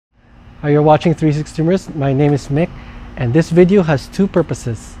You're watching 360mers. My name is Mick, and this video has two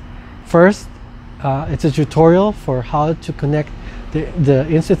purposes. First, it's a tutorial for how to connect the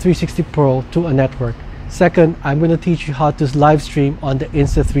Insta360 Pro to a network. Second, I'm going to teach you how to live stream on the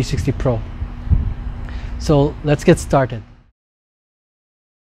Insta360 Pro. So let's get started.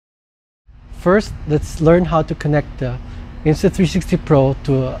 First, let's learn how to connect the Insta360 Pro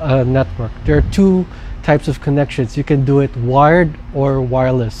to a network. There are two types of connections. You can do it wired or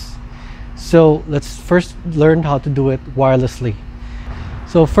wireless. So let's first learn how to do it wirelessly.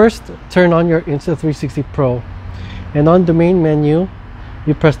 So first, turn on your Insta360 Pro, and on the main menu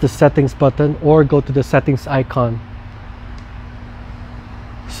you press the settings button or go to the settings icon.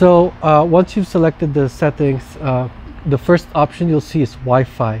 So once you've selected the settings, the first option you'll see is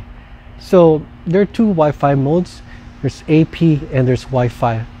Wi-Fi. So there are two Wi-Fi modes. There's AP and there's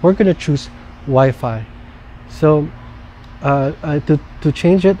Wi-Fi. We're going to choose Wi-Fi. So to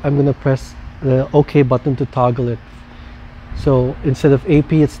change it, I'm going to press the OK button to toggle it. So instead of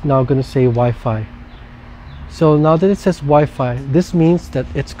AP, it's now going to say Wi-Fi. So now that it says Wi-Fi, this means that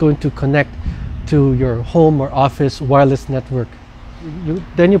it's going to connect to your home or office wireless network.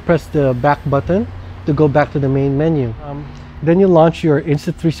 Then you press the back button to go back to the main menu. Then you launch your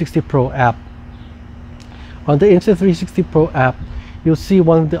Insta360 Pro app. On the Insta360 Pro app, you'll see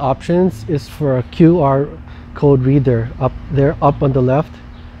one of the options is for a QR code reader up there, up on the left.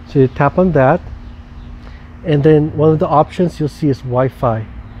 So you tap on that, and then one of the options you'll see is Wi-Fi.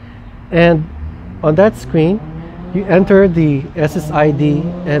 And on that screen, you enter the SSID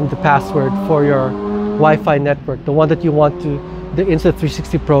and the password for your Wi-Fi network, the one that you want the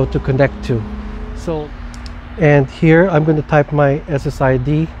Insta360 Pro to connect to. So, and here I'm going to type my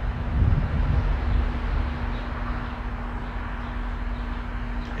SSID.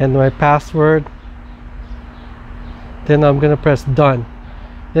 And my password. Then I'm going to press done.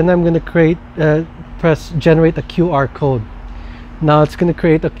 Then I'm going to press generate a QR code. Now it's going to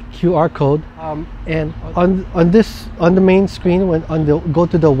create a QR code, and on the main screen, go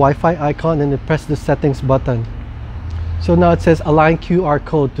to the Wi-Fi icon and then press the settings button. So now it says align QR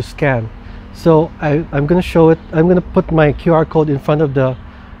code to scan. So I'm going to show it. I'm going to put my QR code in front of the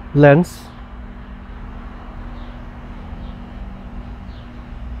lens.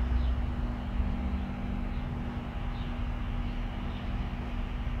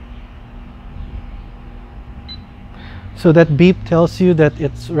 So that beep tells you that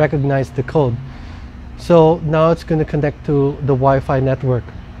it's recognized the code. So now it's going to connect to the Wi-Fi network.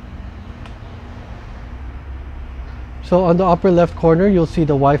 So on the upper left corner, you'll see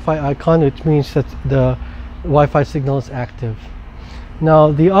the Wi-Fi icon, which means that the Wi-Fi signal is active.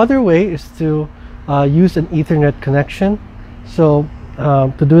 Now the other way is to use an Ethernet connection. So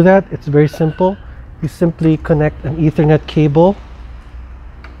to do that, it's very simple. You simply connect an Ethernet cable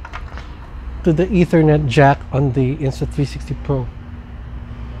to the Ethernet jack on the Insta360 Pro.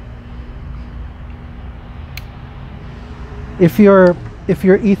 If your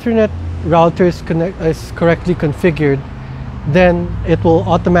Ethernet router is correctly configured, then it will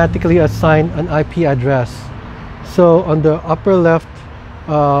automatically assign an IP address. So on the upper left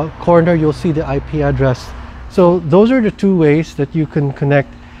corner, you'll see the IP address. So those are the two ways that you can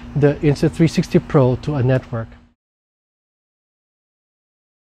connect the Insta360 Pro to a network.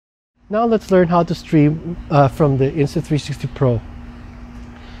 Now let's learn how to stream from the Insta360 Pro.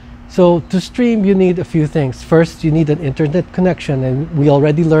 So to stream, you need a few things. First, you need an internet connection, and we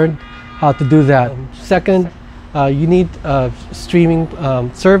already learned how to do that. Second, you need a streaming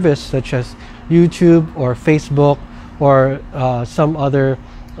service such as YouTube or Facebook or some other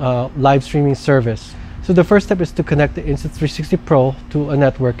live streaming service. So the first step is to connect the Insta360 Pro to a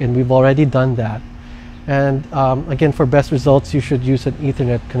network, and we've already done that. And again, for best results, you should use an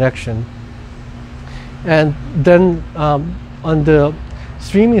Ethernet connection. And then on the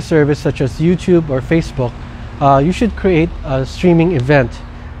streaming service such as YouTube or Facebook, you should create a streaming event.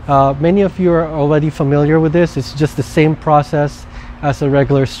 Many of you are already familiar with this. It's just the same process as a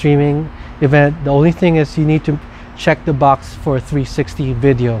regular streaming event. The only thing is you need to check the box for 360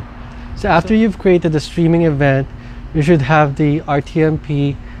 video. So after you've created the streaming event, you should have the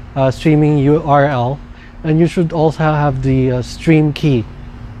RTMP streaming URL, and you should also have the stream key.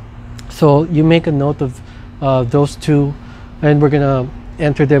 So you make a note of those two, and we're gonna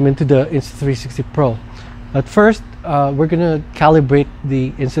enter them into the Insta360 Pro. At first, we're gonna calibrate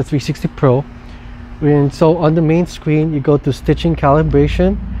the Insta360 Pro. And so on the main screen, you go to stitching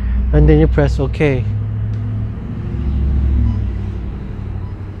calibration, and then you press OK.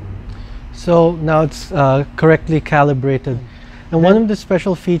 So now it's correctly calibrated. And one of the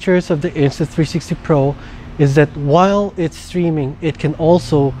special features of the Insta360 Pro is that while it's streaming, it can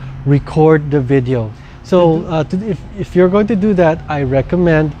also record the video. So if you're going to do that, I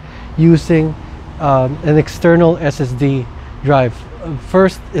recommend using an external SSD drive.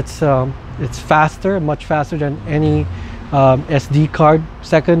 First, it's faster, much faster than any SD card.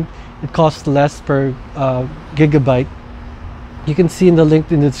 Second, it costs less per gigabyte. You can see in the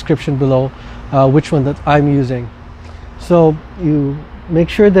link in the description below which one that I'm using. So you make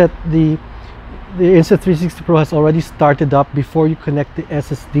sure that the Insta360 Pro has already started up before you connect the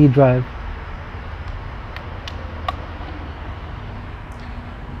SSD drive.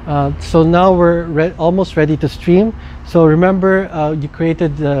 So now we're almost ready to stream. So remember, you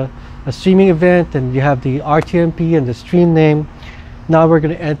created a streaming event and you have the RTMP and the stream name. Now we're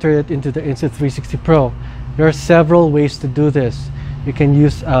going to enter it into the Insta360 Pro. There are several ways to do this. You can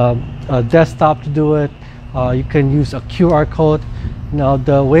use a desktop to do it. You can use a QR code. Now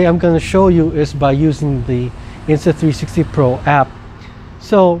the way I'm going to show you is by using the Insta360 Pro app.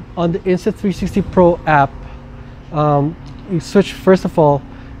 So on the Insta360 Pro app, you switch, first of all,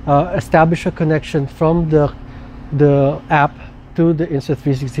 establish a connection from the app to the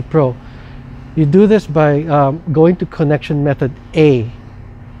Insta360 Pro. You do this by going to connection method A,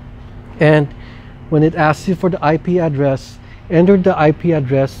 and when it asks you for the IP address, enter the IP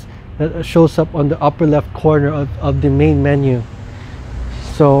address that shows up on the upper left corner of the main menu.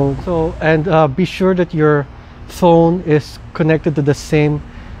 And be sure that your phone is connected to the same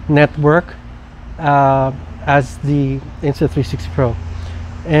network as the Insta360 Pro.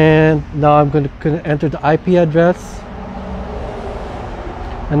 And now I'm going to enter the IP address,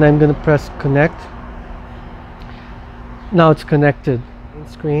 and I'm going to press connect. Now it's connected. Main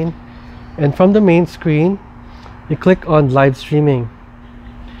screen, and from the main screen you click on live streaming.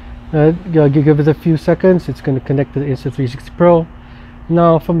 You give it a few seconds. It's going to connect to the Insta360 Pro.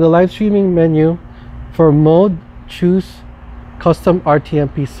 Now from the live streaming menu, for mode, choose custom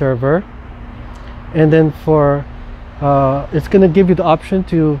RTMP server, and then for it's going to give you the option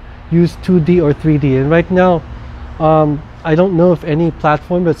to use 2D or 3D. And right now I don't know if any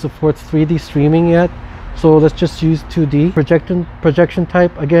platform that supports 3D streaming yet, so let's just use 2D. Projection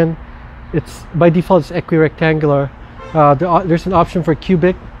type, again, it's by default it's equirectangular. There's an option for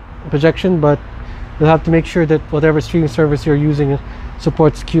cubic projection, but you'll have to make sure that whatever streaming service you're using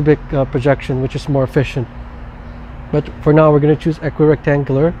supports cubic projection, which is more efficient. But for now we're going to choose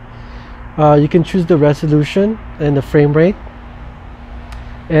equirectangular. You can choose the resolution and the frame rate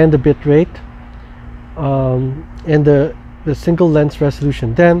and the bit rate and the single lens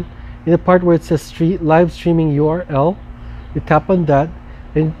resolution. Then in the part where it says live streaming URL, you tap on that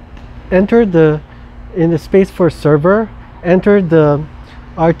and enter in the space for server, enter the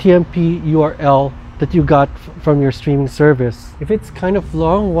RTMP URL that you got from your streaming service. If it's kind of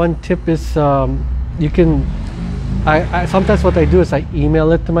long, one tip is you can sometimes what I do is I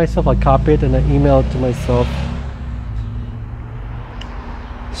email it to myself. I copy it and I email it to myself.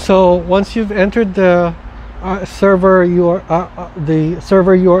 So once you've entered the server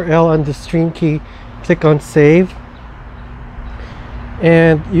URL on the stream key, click on save,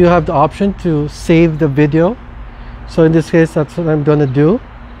 and you have the option to save the video. So in this case, that's what I'm gonna do.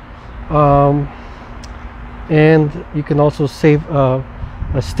 And you can also save a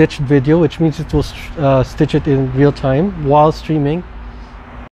stitched video, which means it will stitch it in real time while streaming.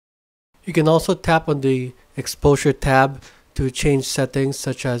 You can also tap on the exposure tab to change settings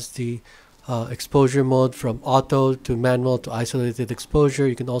such as the exposure mode from auto to manual to isolated exposure.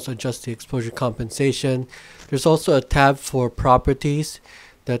 You can also adjust the exposure compensation. There's also a tab for properties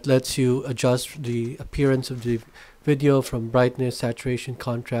that lets you adjust the appearance of the video from brightness, saturation,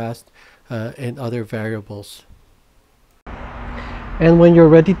 contrast, and other variables. And when you're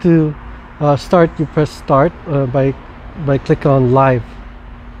ready to start, you press start by clicking on live.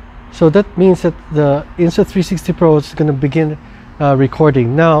 So that means that the Insta360 Pro is going to begin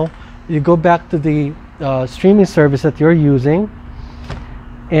recording. Now you go back to the streaming service that you're using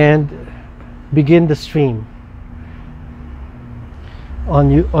and begin the stream. On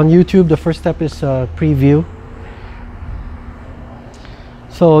YouTube, the first step is preview.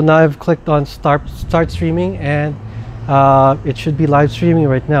 So now I've clicked on start streaming, and it should be live streaming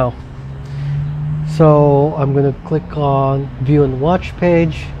right now. So I'm going to click on view and watch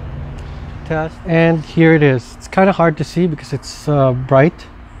page, test, and here it is. It's kind of hard to see because it's bright,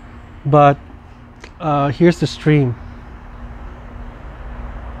 but here's the stream.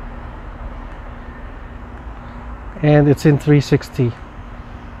 And it's in 360.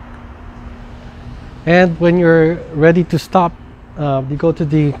 And when you're ready to stop, you go to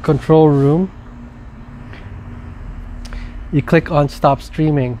the control room, you click on stop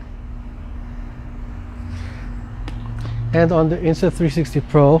streaming, And on the Insta360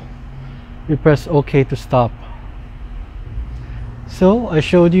 Pro, you press OK to stop. So I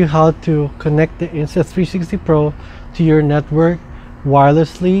showed you how to connect the Insta360 Pro to your network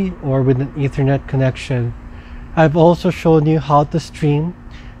wirelessly or with an Ethernet connection. I've also shown you how to stream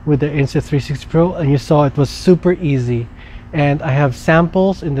with the Insta360 Pro, and you saw it was super easy. And I have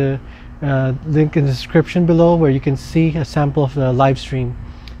samples in the link in the description below where you can see a sample of the live stream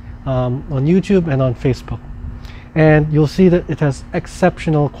on YouTube and on Facebook. And you'll see that it has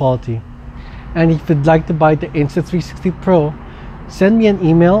exceptional quality. And if you'd like to buy the Insta360 Pro, send me an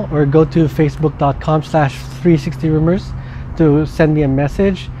email or go to facebook.com/360rumors to send me a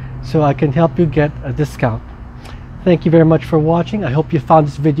message so I can help you get a discount. Thank you very much for watching. I hope you found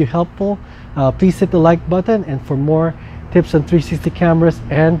this video helpful. Please hit the like button, and for more tips on 360 cameras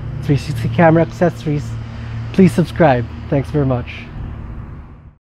and 360 camera accessories, please subscribe. Thanks very much.